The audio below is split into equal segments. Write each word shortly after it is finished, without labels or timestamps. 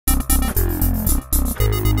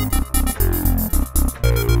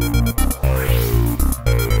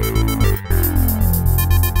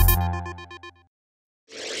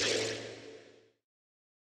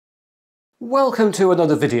Welcome to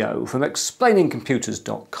another video from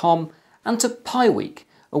explainingcomputers.com and to Pi Week,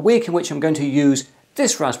 a week in which I'm going to use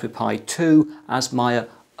this Raspberry Pi 2 as my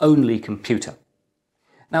only computer.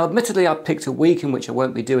 Now admittedly I picked a week in which I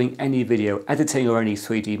won't be doing any video editing or any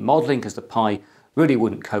 3D modelling because the Pi really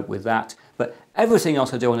wouldn't cope with that, but everything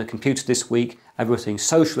else I do on a computer this week, everything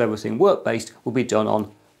social, everything work-based, will be done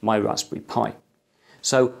on my Raspberry Pi.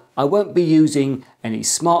 So I won't be using any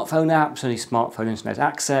smartphone apps, any smartphone internet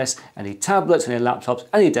access, any tablets, any laptops,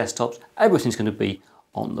 any desktops. Everything's going to be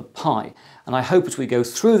on the Pi. And I hope as we go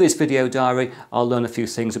through this video diary, I'll learn a few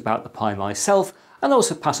things about the Pi myself and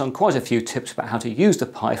also pass on quite a few tips about how to use the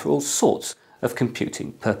Pi for all sorts of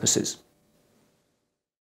computing purposes.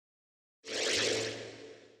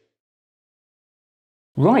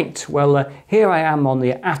 Right, well here I am on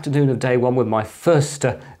the afternoon of day one with my first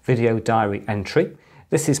video diary entry.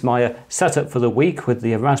 This is my setup for the week with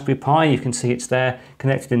the Raspberry Pi. You can see it's there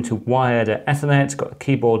connected into wired Ethernet. It's got a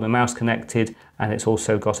keyboard and a mouse connected, and it's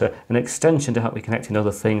also got an extension to help me connect in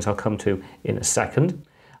other things I'll come to in a second.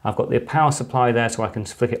 I've got the power supply there so I can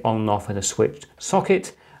flick it on and off in a switched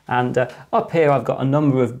socket. And up here I've got a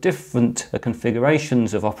number of different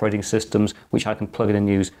configurations of operating systems which I can plug in and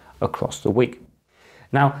use across the week.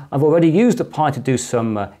 Now, I've already used the Pi to do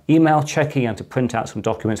some email checking and to print out some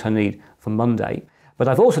documents I need for Monday. But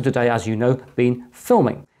I've also today, as you know, been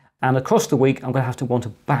filming. And across the week, I'm going to have to want to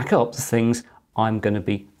back up the things I'm going to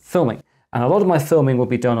be filming. And a lot of my filming will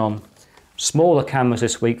be done on smaller cameras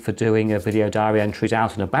this week for doing video diary entries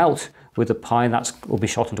out and about with the Pi. That will be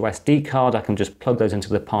shot onto SD card. I can just plug those into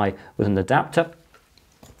the Pi with an adapter.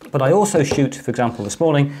 But I also shoot, for example, this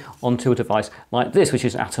morning onto a device like this, which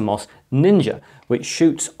is an Atomos Ninja, which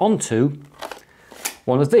shoots onto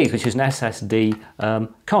one of these, which is an SSD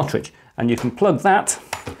cartridge. And you can plug that,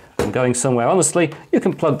 I'm going somewhere honestly, you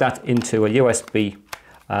can plug that into a USB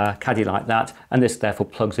caddy like that, and this therefore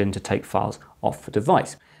plugs in to take files off the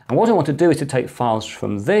device. And what I want to do is to take files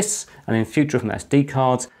from this, and in future from SD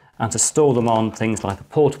cards, and to store them on things like a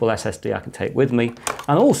portable SSD I can take with me,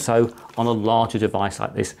 and also on a larger device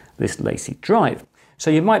like this Lacy drive.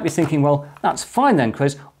 So you might be thinking, well, that's fine then,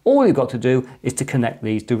 Chris, all you've got to do is to connect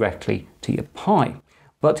these directly to your Pi.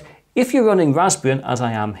 But if you're running Raspbian, as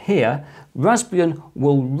I am here, Raspbian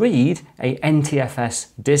will read a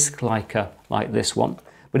NTFS disk like this one,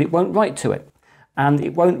 but it won't write to it. And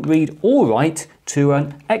it won't read or write to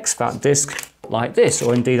an exFAT disk like this,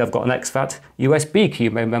 or indeed I've got an exFAT USB key,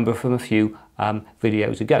 you may remember from a few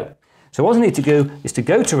videos ago. So what I need to do is to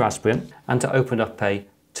go to Raspbian and to open up a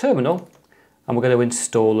terminal, and we're going to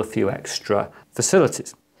install a few extra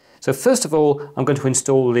facilities. So first of all, I'm going to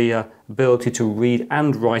install the ability to read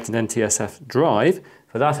and write an NTFS drive.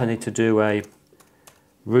 For that I need to do a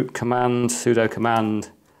root command, sudo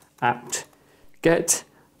command apt get,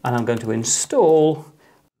 and I'm going to install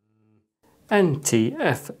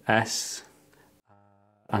NTFS,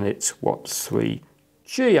 and it's what,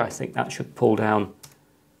 3G, I think that should pull down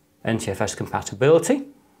NTFS compatibility.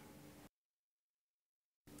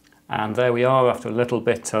 And there we are, after a little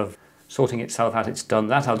bit of sorting itself out, it's done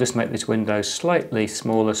that. I'll just make this window slightly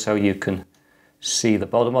smaller so you can see the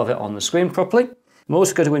bottom of it on the screen properly. I'm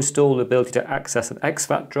also going to install the ability to access an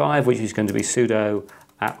exFAT drive, which is going to be sudo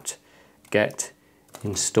apt get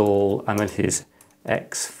install, and it is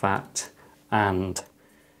exFAT and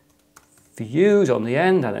fuse on the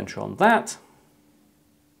end, and enter on that.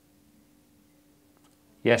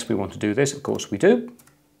 Yes, we want to do this, of course we do.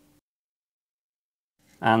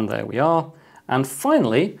 And there we are. And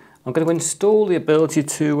finally, I'm going to install the ability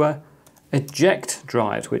to eject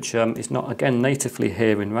drives, which is not, again, natively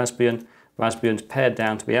here in Raspbian. Raspbian's pared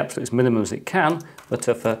down to be absolutely as minimum as it can, but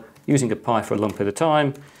for using a Pi for a long period of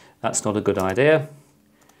time, that's not a good idea.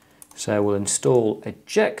 So we'll install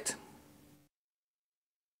eject.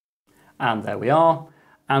 And there we are.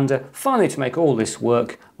 And finally, to make all this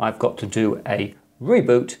work, I've got to do a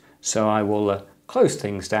reboot. So I will close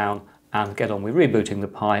things down and get on with rebooting the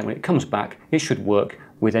Pi. And when it comes back, it should work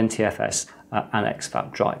with NTFS and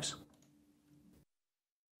exFAT drives.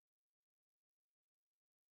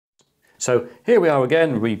 So here we are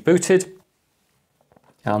again, rebooted.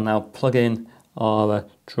 I'll now plug in our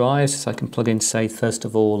drives. So I can plug in, say, first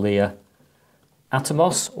of all, the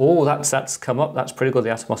Atomos. Oh, that's come up. That's pretty good, the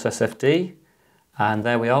Atomos SFD. And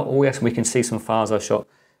there we are. Oh yes, we can see some files I shot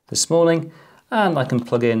this morning. And I can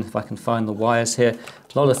plug in, if I can find the wires here.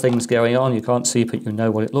 A lot of things going on. You can't see, but you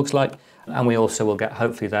know what it looks like. And we also will get,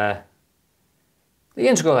 hopefully there, the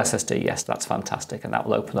integral SSD. Yes, that's fantastic. And that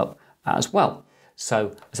will open up as well.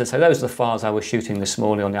 So, as I say, those are the files I was shooting this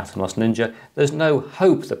morning on the Atomos Ninja. There's no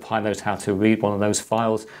hope that Pi knows how to read one of those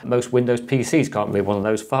files. Most Windows PCs can't read one of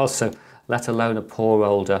those files, so let alone a poor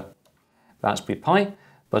old Raspberry Pi.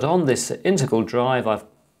 But on this integral drive, I've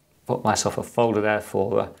put myself a folder there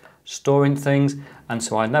for storing things, and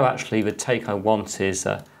so I know actually the take I want is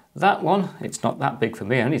that one. It's not that big for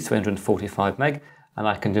me, only 345 meg, and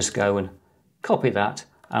I can just go and copy that,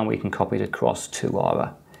 and we can copy it across to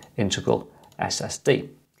our integral SSD.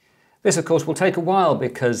 This of course will take a while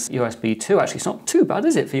because USB 2, actually it's not too bad,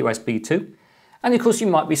 is it, for USB 2? And of course you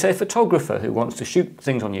might be, say, a photographer who wants to shoot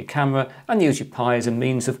things on your camera and use your Pi as a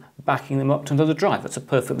means of backing them up to another drive. That's a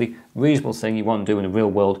perfectly reasonable thing you want to do in the real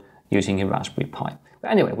world using your Raspberry Pi. But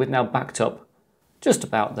anyway, we've now backed up just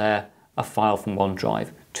about there a file from one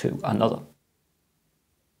drive to another.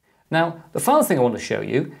 Now, the final thing I want to show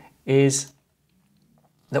you is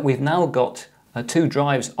that we've now got two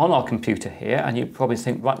drives on our computer here, and you probably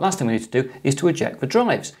think, right, last thing we need to do is to eject the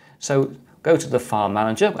drives. So go to the File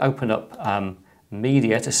Manager, open up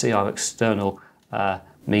Media to see our external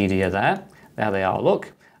media there. There they are,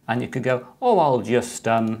 look. And you could go, oh, I'll just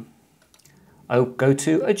go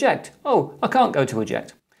to Eject. Oh, I can't go to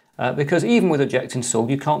Eject. Because even with Eject installed,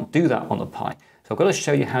 you can't do that on the Pi. So I've got to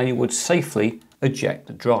show you how you would safely eject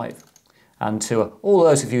the drive. And to all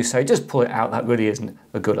those of you who say, just pull it out, that really isn't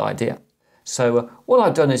a good idea. So what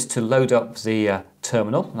I've done is to load up the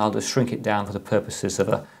terminal, and I'll just shrink it down for the purposes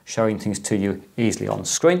of showing things to you easily on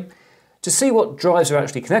screen. To see what drives are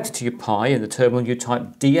actually connected to your Pi in the terminal, you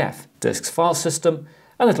type df, Disk File System,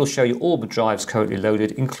 and it'll show you all the drives currently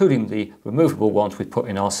loaded, including the removable ones we put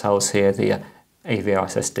in ourselves here, the AVR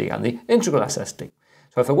SSD and the integral SSD.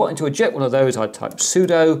 So if I wanted to eject one of those, I'd type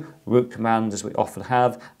sudo, root command as we often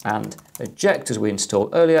have, and eject as we installed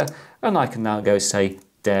earlier, and I can now go say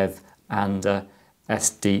dev and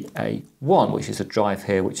SDA1, which is a drive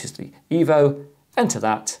here, which is the Evo, enter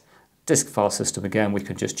that, disk file system again, we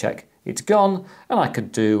could just check it's gone, and I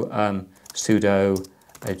could do sudo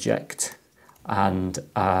eject and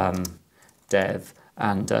dev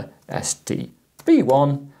and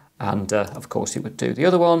SDB1, and of course it would do the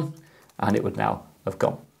other one, and it would now have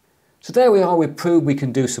gone. So there we are, we've proved we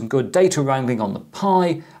can do some good data wrangling on the Pi,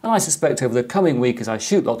 and I suspect over the coming week as I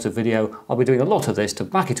shoot lots of video, I'll be doing a lot of this to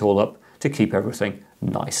back it all up to keep everything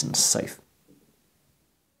nice and safe.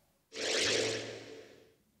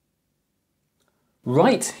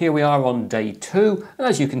 Right, here we are on day 2, and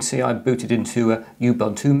as you can see I booted into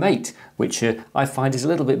Ubuntu MATE, which I find is a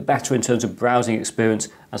little bit better in terms of browsing experience,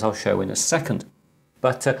 as I'll show in a second.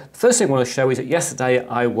 But the first thing I want to show is that yesterday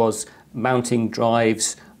I was mounting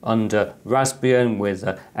drives under Raspbian with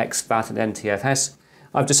exFAT and NTFS.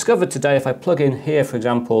 I've discovered today if I plug in here, for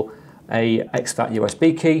example, a exFAT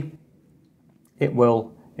USB key, it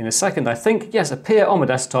will, in a second I think, yes, appear on my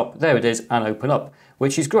desktop, there it is, and open up,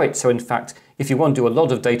 which is great. So in fact, if you want to do a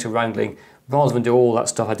lot of data wrangling, rather than do all that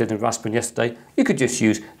stuff I did in Raspbian yesterday, you could just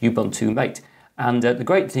use Ubuntu MATE. And the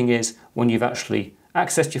great thing is, when you've actually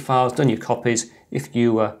accessed your files, done your copies, if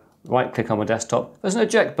you right click on my desktop, there's an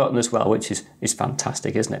eject button as well, which is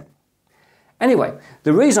fantastic, isn't it? Anyway,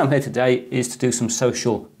 the reason I'm here today is to do some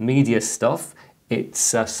social media stuff. It's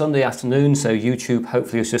Sunday afternoon, so YouTube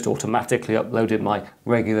hopefully has just automatically uploaded my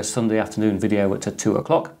regular Sunday afternoon video at 2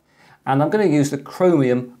 o'clock. And I'm going to use the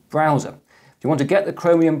Chromium browser. If you want to get the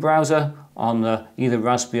Chromium browser on either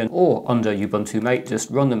Raspbian or under Ubuntu MATE,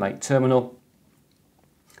 just run the MATE terminal.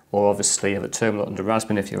 Or obviously have a terminal under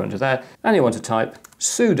Raspbian if you're under there, and you want to type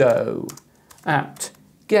sudo apt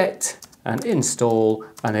get and install,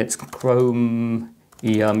 and it's Chromium,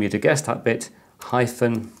 you'd have guessed that bit,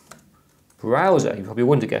 hyphen browser. You probably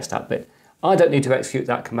wouldn't have guessed that bit. I don't need to execute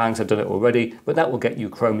that command because I've done it already, but that will get you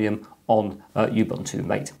Chromium on Ubuntu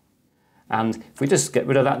MATE. And if we just get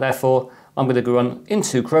rid of that, therefore, I'm going to go run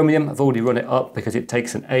into Chromium. I've already run it up because it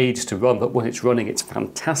takes an age to run, but when it's running, it's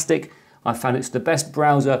fantastic. I found it's the best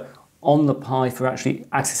browser on the Pi for actually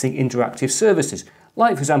accessing interactive services.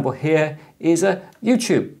 Like, for example, here is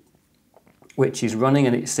YouTube, which is running,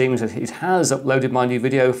 and it seems that it has uploaded my new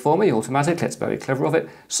video for me automatically. It's very clever of it.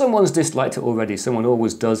 Someone's disliked it already. Someone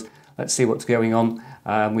always does. Let's see what's going on.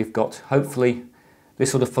 We've got, hopefully,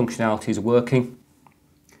 this sort of functionality is working.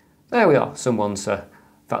 There we are. Someone's, in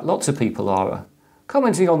fact, lots of people are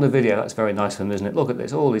commenting on the video. That's very nice of them, isn't it? Look at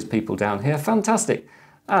this, all these people down here. Fantastic.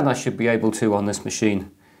 And I should be able to, on this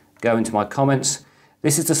machine, go into my comments.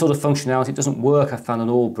 This is the sort of functionality. It doesn't work, I found, on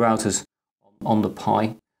all browsers on the Pi.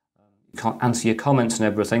 You can't answer your comments and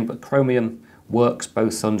everything, but Chromium works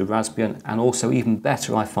both under Raspbian and also even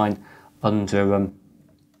better, I find, under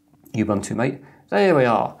Ubuntu MATE. There we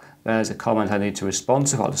are. There's a comment I need to respond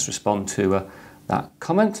to. I'll just respond to that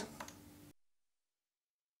comment.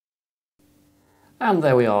 And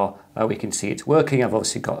there we are. We can see it's working. I've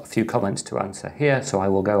obviously got a few comments to answer here, so I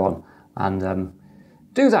will go on and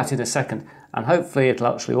do that in a second. And hopefully it'll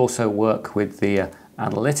actually also work with the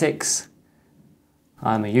analytics.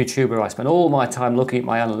 I'm a YouTuber, I spend all my time looking at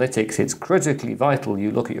my analytics. It's critically vital you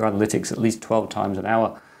look at your analytics at least 12 times an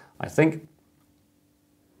hour, I think.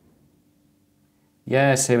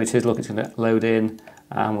 Yes, here it is. Look, it's going to load in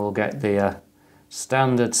and we'll get the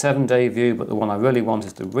standard 7-day view, but the one I really want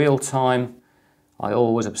is the real time. I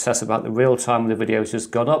always obsess about the real time when the video's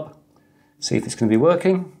just gone up. See if it's going to be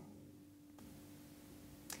working.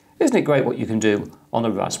 Isn't it great what you can do on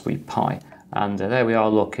a Raspberry Pi? And there we are,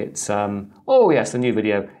 look, it's, oh yes, the new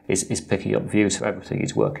video is picking up views, so everything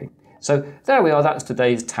is working. So there we are, that's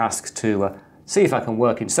today's task, to see if I can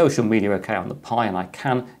work in social media okay on the Pi, and I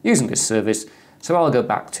can using this service. So I'll go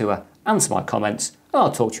back to answer my comments, and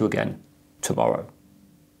I'll talk to you again tomorrow.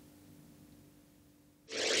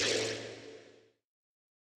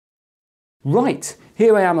 Right,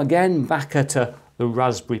 here I am again, back at the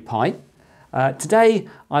Raspberry Pi. Today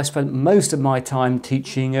I spent most of my time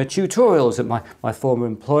teaching tutorials at my former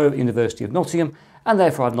employer at the University of Nottingham, and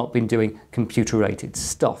therefore I've not been doing computer-related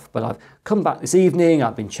stuff. But I've come back this evening,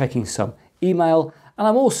 I've been checking some email, and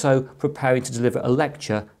I'm also preparing to deliver a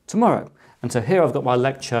lecture tomorrow. And so here I've got my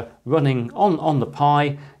lecture running on the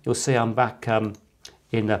Pi. You'll see I'm back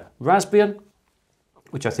in Raspbian,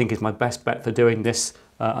 which I think is my best bet for doing this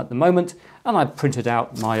at the moment. And I printed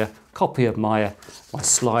out my copy of my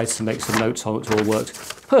slides to make some notes on. It's all worked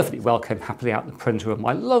perfectly well. Came happily out the printer of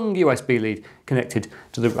my long USB lead connected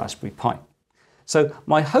to the Raspberry Pi. So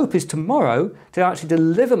my hope is tomorrow to actually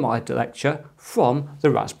deliver my lecture from the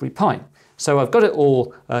Raspberry Pi. So I've got it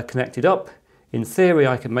all connected up. In theory,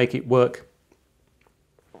 I can make it work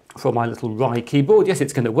from my little Rai keyboard. Yes,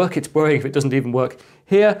 it's going to work. It's worrying if it doesn't even work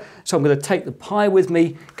here. So I'm going to take the Pi with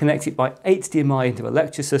me, connect it by HDMI into a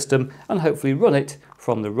lecture system, and hopefully run it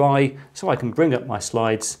from the Rai so I can bring up my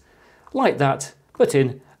slides like that, but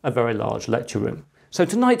in a very large lecture room. So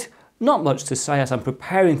tonight, not much to say as I'm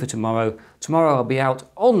preparing for tomorrow. Tomorrow I'll be out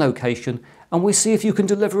on location and we see if you can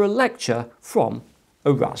deliver a lecture from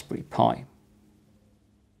a Raspberry Pi.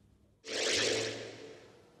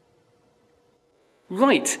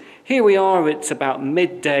 Right, here we are, it's about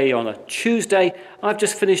midday on a Tuesday. I've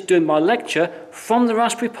just finished doing my lecture from the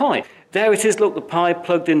Raspberry Pi. There it is, look, the Pi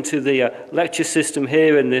plugged into the lecture system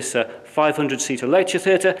here in this 500-seater lecture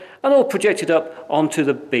theatre, and all projected up onto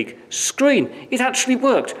the big screen. It actually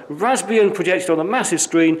worked. Raspbian projected on a massive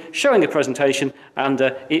screen, showing a presentation, and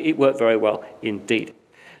it worked very well indeed.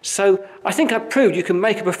 So I think I've proved you can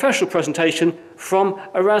make a professional presentation from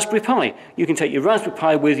a Raspberry Pi. You can take your Raspberry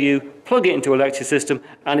Pi with you, plug it into a lecture system,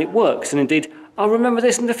 and it works. And indeed, I'll remember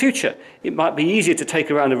this in the future. It might be easier to take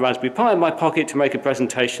around a Raspberry Pi in my pocket to make a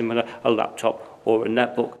presentation than a laptop or a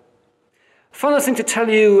netbook. Final thing to tell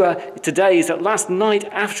you today is that last night,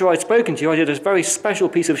 after I'd spoken to you, I did a very special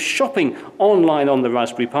piece of shopping online on the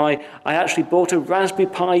Raspberry Pi. I actually bought a Raspberry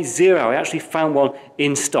Pi Zero. I actually found one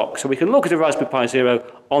in stock. So we can look at a Raspberry Pi Zero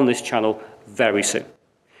on this channel very soon.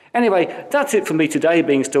 Anyway, that's it for me today,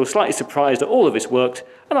 being still slightly surprised that all of this worked,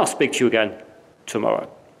 and I'll speak to you again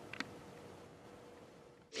tomorrow.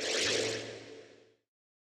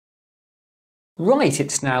 Right,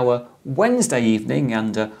 it's now Wednesday evening,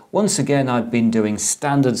 and once again I've been doing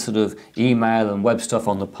standard sort of email and web stuff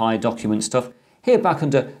on the Pi, document stuff, here back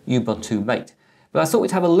under Ubuntu MATE. But I thought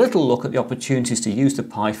we'd have a little look at the opportunities to use the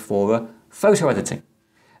Pi for photo editing.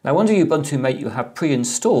 Now under Ubuntu MATE you have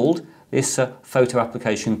pre-installed this photo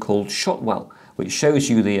application called Shotwell, which shows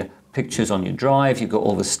you the pictures on your drive. You've got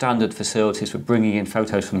all the standard facilities for bringing in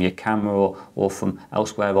photos from your camera or from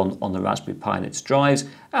elsewhere on the Raspberry Pi and its drives,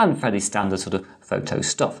 and fairly standard sort of photo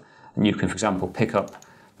stuff. And you can, for example, pick up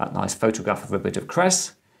that nice photograph of a bit of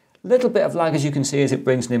cress. A little bit of lag, as you can see, as it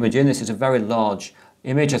brings an image in. This is a very large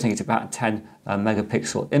image. I think it's about a 10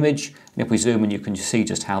 megapixel image. And if we zoom in, you can see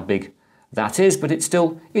just how big that is, but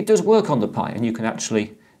it does work on the Pi, and you can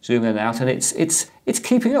actually zoom in and out, and it's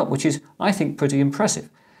keeping up, which is, I think, pretty impressive.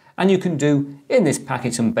 And you can do in this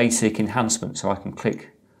package some basic enhancements, so I can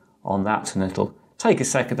click on that and it'll take a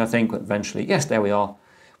second, I think, but eventually, yes, there we are.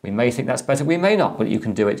 We may think that's better, we may not, but you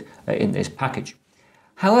can do it in this package.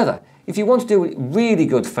 However, if you want to do really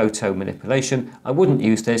good photo manipulation, I wouldn't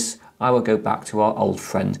use this. I would go back to our old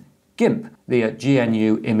friend GIMP, the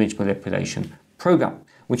GNU image manipulation program,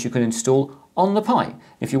 which you can install on the Pi.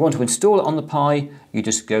 If you want to install it on the Pi, you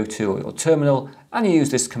just go to your terminal and you use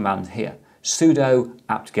this command here, sudo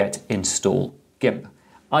apt-get install GIMP.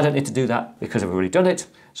 I don't need to do that because I've already done it,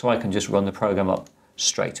 so I can just run the program up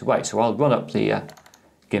straight away. So I'll run up the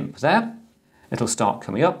GIMP there. It'll start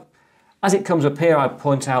coming up. As it comes up here, I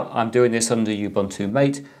point out I'm doing this under Ubuntu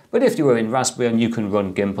MATE But if you were in Raspbian, you can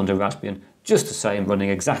run GIMP under Raspbian just the same, running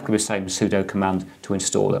exactly the same sudo command to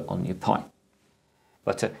install it on your Pi.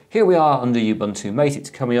 But here we are under Ubuntu MATE. It's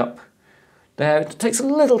coming up there. It takes a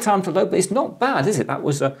little time to load, but it's not bad, is it? There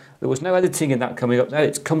was no editing in that coming up there.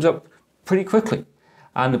 It comes up pretty quickly.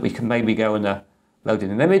 And we can maybe go and load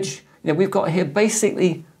in an image. You know, we've got here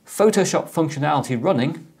basically Photoshop functionality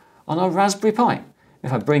running on our Raspberry Pi.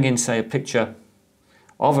 If I bring in, say, a picture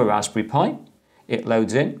of a Raspberry Pi, it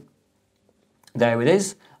loads in. There it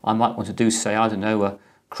is. I might want to do, say, I don't know,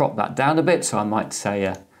 crop that down a bit. So I might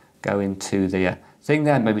say, go into the thing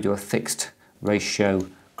there, maybe do a fixed ratio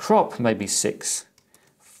crop, maybe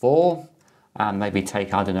 6:4, and maybe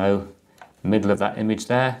take, I don't know, middle of that image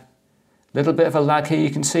there. Little bit of a lag here, you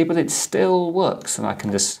can see, but it still works. And I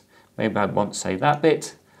can just, maybe I'd want to say that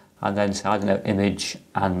bit, and then say, I don't know, image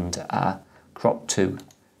and crop to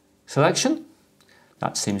selection.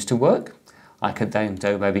 That seems to work. I could then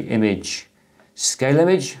do maybe image, scale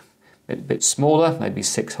image, a bit smaller, maybe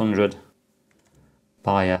 600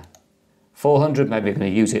 by 400. Maybe I'm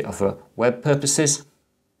going to use it for web purposes.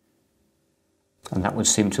 And that would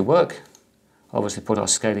seem to work. Obviously put our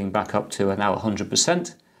scaling back up to now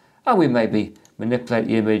 100%. And we maybe manipulate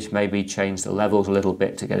the image, maybe change the levels a little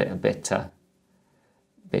bit to get it a bit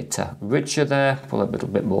richer there, pull a little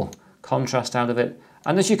bit more contrast out of it.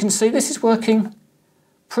 And as you can see, this is working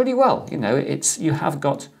pretty well. You know, you have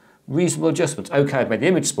got reasonable adjustments. Okay, I've made the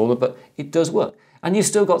image smaller, but it does work. And you've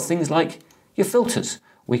still got things like your filters.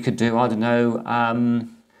 We could do, I don't know,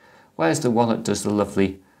 where's the one that does the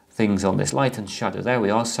lovely things on this? Light and shadow. There we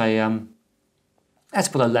are. Say, let's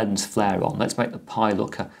put a lens flare on. Let's make the Pi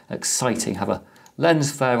look exciting. Have a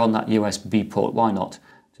lens flare on that USB port. Why not?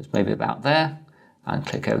 Just maybe about there. And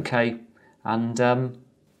click OK. And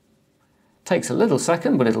takes a little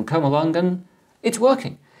second, but it'll come along and it's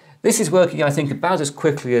working. This is working, I think, about as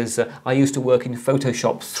quickly as I used to work in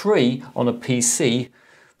Photoshop 3 on a PC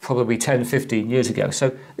probably 10, 15 years ago.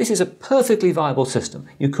 So this is a perfectly viable system.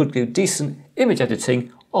 You could do decent image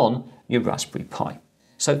editing on your Raspberry Pi.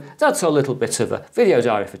 So that's our little bit of a video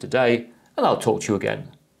diary for today, and I'll talk to you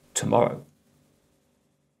again tomorrow.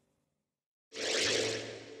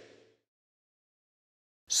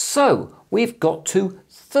 So we've got to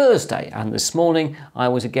Thursday, and this morning I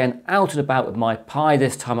was again out and about with my Pi,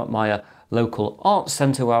 this time at my local arts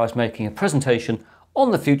centre where I was making a presentation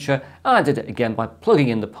on the future, and I did it again by plugging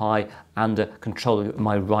in the Pi and controlling it with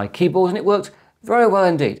my right keyboard, and it worked very well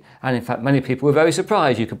indeed. And in fact, many people were very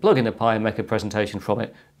surprised you could plug in a Pi and make a presentation from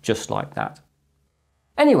it just like that.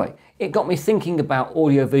 Anyway, it got me thinking about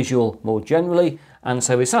audiovisual more generally, and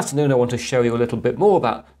so this afternoon I want to show you a little bit more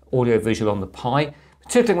about audiovisual on the Pi.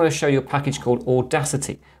 Particularly, I'm going to show you a package called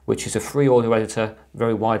Audacity, which is a free audio editor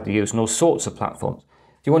very widely used on all sorts of platforms.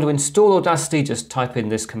 If you want to install Audacity, just type in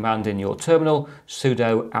this command in your terminal,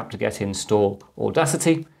 sudo apt-get install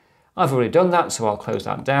Audacity. I've already done that, so I'll close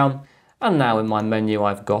that down. And now in my menu,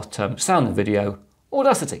 I've got sound and video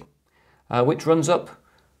Audacity, which runs up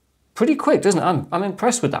pretty quick, doesn't it? I'm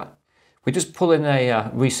impressed with that. We just pull in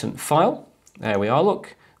a recent file. There we are,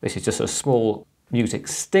 look. This is just a small music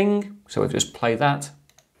sting, so we'll just play that.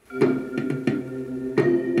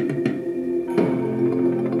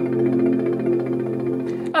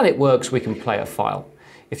 And it works, we can play a file.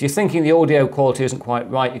 If you're thinking the audio quality isn't quite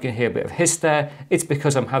right, you can hear a bit of hiss there. It's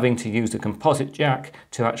because I'm having to use the composite jack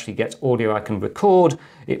to actually get audio I can record.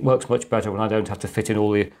 It works much better when I don't have to fit in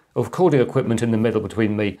all the recording equipment in the middle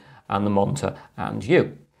between me and the monitor and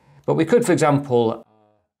you. But we could, for example,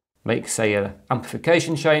 make, say, an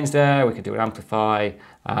amplification change there. We could do an amplify,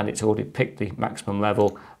 and it's already picked the maximum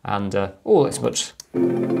level, and it's much.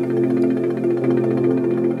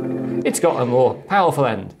 It's got a more powerful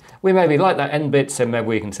end. We maybe like that end bit, so maybe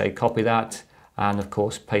we can say copy that, and of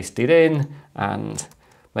course paste it in, and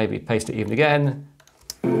maybe paste it even again,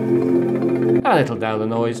 and it'll down the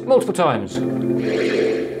noise multiple times.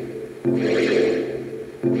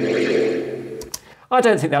 I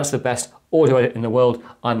don't think that's the best audio edit in the world.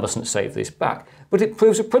 I mustn't save this back. But it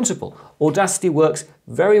proves a principle. Audacity works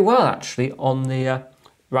very well, actually, on the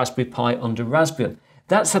Raspberry Pi under Raspbian.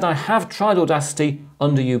 That said, I have tried Audacity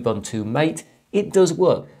under Ubuntu MATE. It does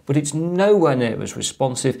work, but it's nowhere near as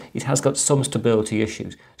responsive. It has got some stability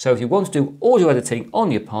issues. So if you want to do audio editing on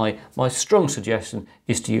your Pi, my strong suggestion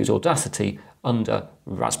is to use Audacity under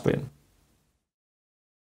Raspbian.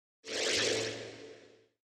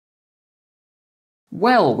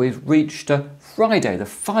 Well, we've reached Friday, the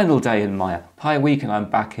final day in my Pi week, and I'm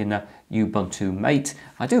back in Ubuntu MATE.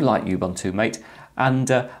 I do like Ubuntu MATE, and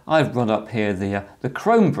I've run up here the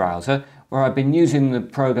Chrome browser, where I've been using the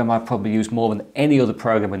program I probably use more than any other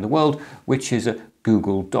program in the world, which is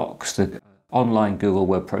Google Docs, the online Google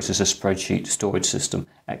word processor, spreadsheet, storage system,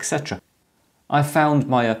 etc. I found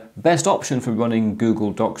my best option for running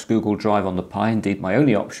Google Docs, Google Drive on the Pi, indeed my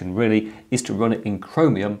only option really, is to run it in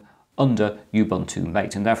Chromium under Ubuntu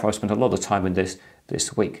MATE, and therefore I spent a lot of time in this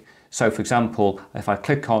week. So for example, if I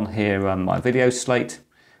click on here on my video slate,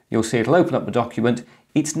 you'll see it'll open up the document.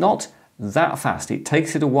 It's not that fast, it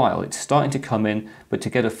takes it a while, it's starting to come in, but to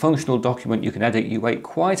get a functional document you can edit, you wait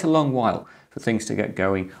quite a long while for things to get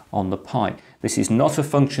going on the Pi. This is not a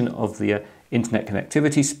function of the internet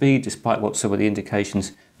connectivity speed, despite what some of the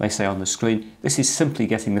indications may say on the screen. This is simply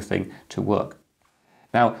getting the thing to work.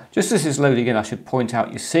 Now, just as this is loading in, I should point out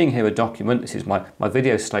you're seeing here a document, this is my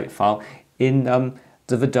video slate file, in the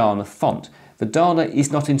Verdana font. Verdana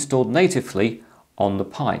is not installed natively on the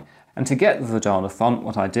Pi. And to get the Verdana font,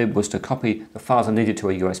 what I did was to copy the files I needed to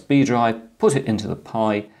a USB drive, put it into the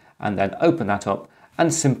Pi, and then open that up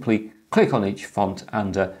and simply click on each font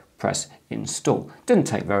and press install. Didn't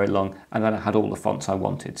take very long, and then I had all the fonts I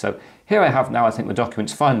wanted. So here I have now, I think the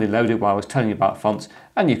document's finally loaded while I was telling you about fonts,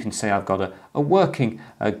 and you can see I've got a working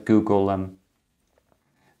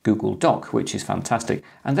Google Doc, which is fantastic.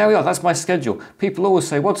 And there we are, that's my schedule. People always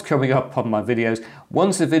say, what's coming up on my videos?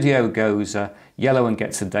 Once the video goes yellow and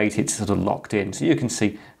gets a date, it's sort of locked in. So you can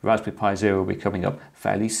see Raspberry Pi Zero will be coming up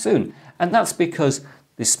fairly soon. And that's because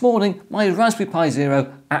this morning, my Raspberry Pi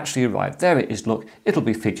Zero actually arrived. There it is, look, it'll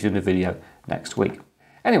be featured in a video next week.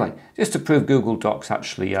 Anyway, just to prove Google Docs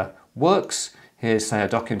actually works, here's say a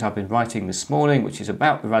document I've been writing this morning, which is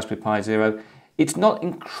about the Raspberry Pi Zero. It's not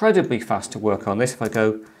incredibly fast to work on this. If I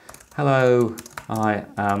go, hello, I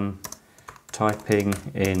am typing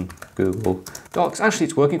in Google Docs. Actually,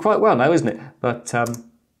 it's working quite well now, isn't it? But,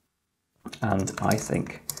 and I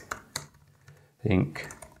think it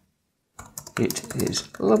is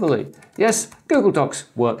lovely. Yes, Google Docs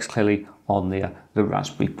works clearly on the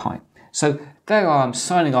Raspberry Pi. So there I'm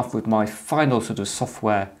signing off with my final sort of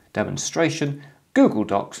software demonstration, Google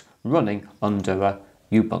Docs running under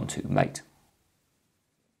Ubuntu MATE.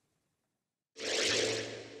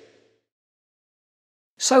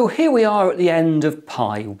 So here we are at the end of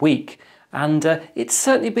Pi Week, and it's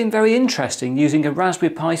certainly been very interesting using a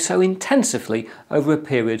Raspberry Pi so intensively over a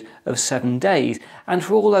period of 7 days, and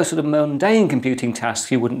for all those sort of mundane computing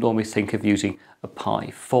tasks you wouldn't normally think of using a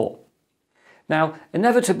Pi for. Now,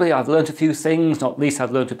 inevitably I've learnt a few things, not least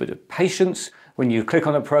I've learnt a bit of patience. When you click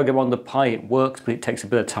on a program on the Pi it works, but it takes a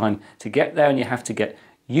bit of time to get there and you have to get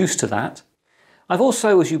used to that. I've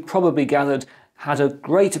also, as you probably gathered, had a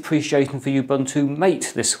great appreciation for Ubuntu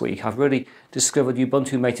MATE this week. I've really discovered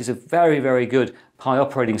Ubuntu MATE is a very, very good Pi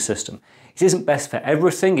operating system. It isn't best for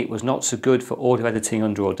everything. It was not so good for audio editing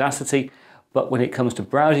under Audacity, but when it comes to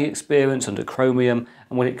browsing experience under Chromium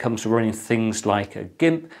and when it comes to running things like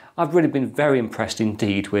GIMP, I've really been very impressed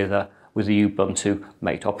indeed with the Ubuntu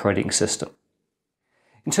MATE operating system.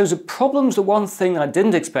 In terms of problems, the one thing I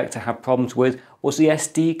didn't expect to have problems with was the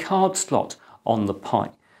SD card slot on the Pi.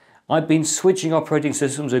 I've been switching operating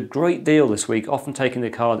systems a great deal this week, often taking the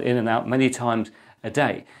card in and out many times a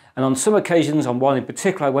day. And on some occasions, on one in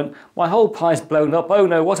particular, I went, my whole Pi's blown up, oh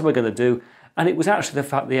no, what am I going to do? And it was actually the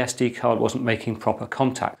fact the SD card wasn't making proper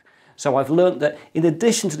contact. So I've learnt that in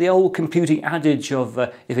addition to the old computing adage of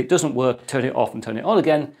if it doesn't work, turn it off and turn it on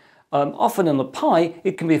again, often on the Pi,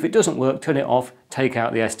 it can be if it doesn't work, turn it off, take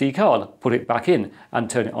out the SD card, put it back in and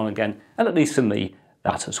turn it on again. And at least for me,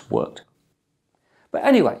 that has worked. But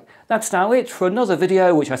anyway, that's now it for another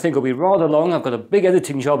video, which I think will be rather long. I've got a big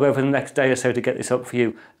editing job over the next day or so to get this up for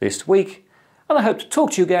you this week. And I hope to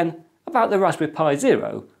talk to you again about the Raspberry Pi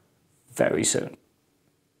Zero very soon.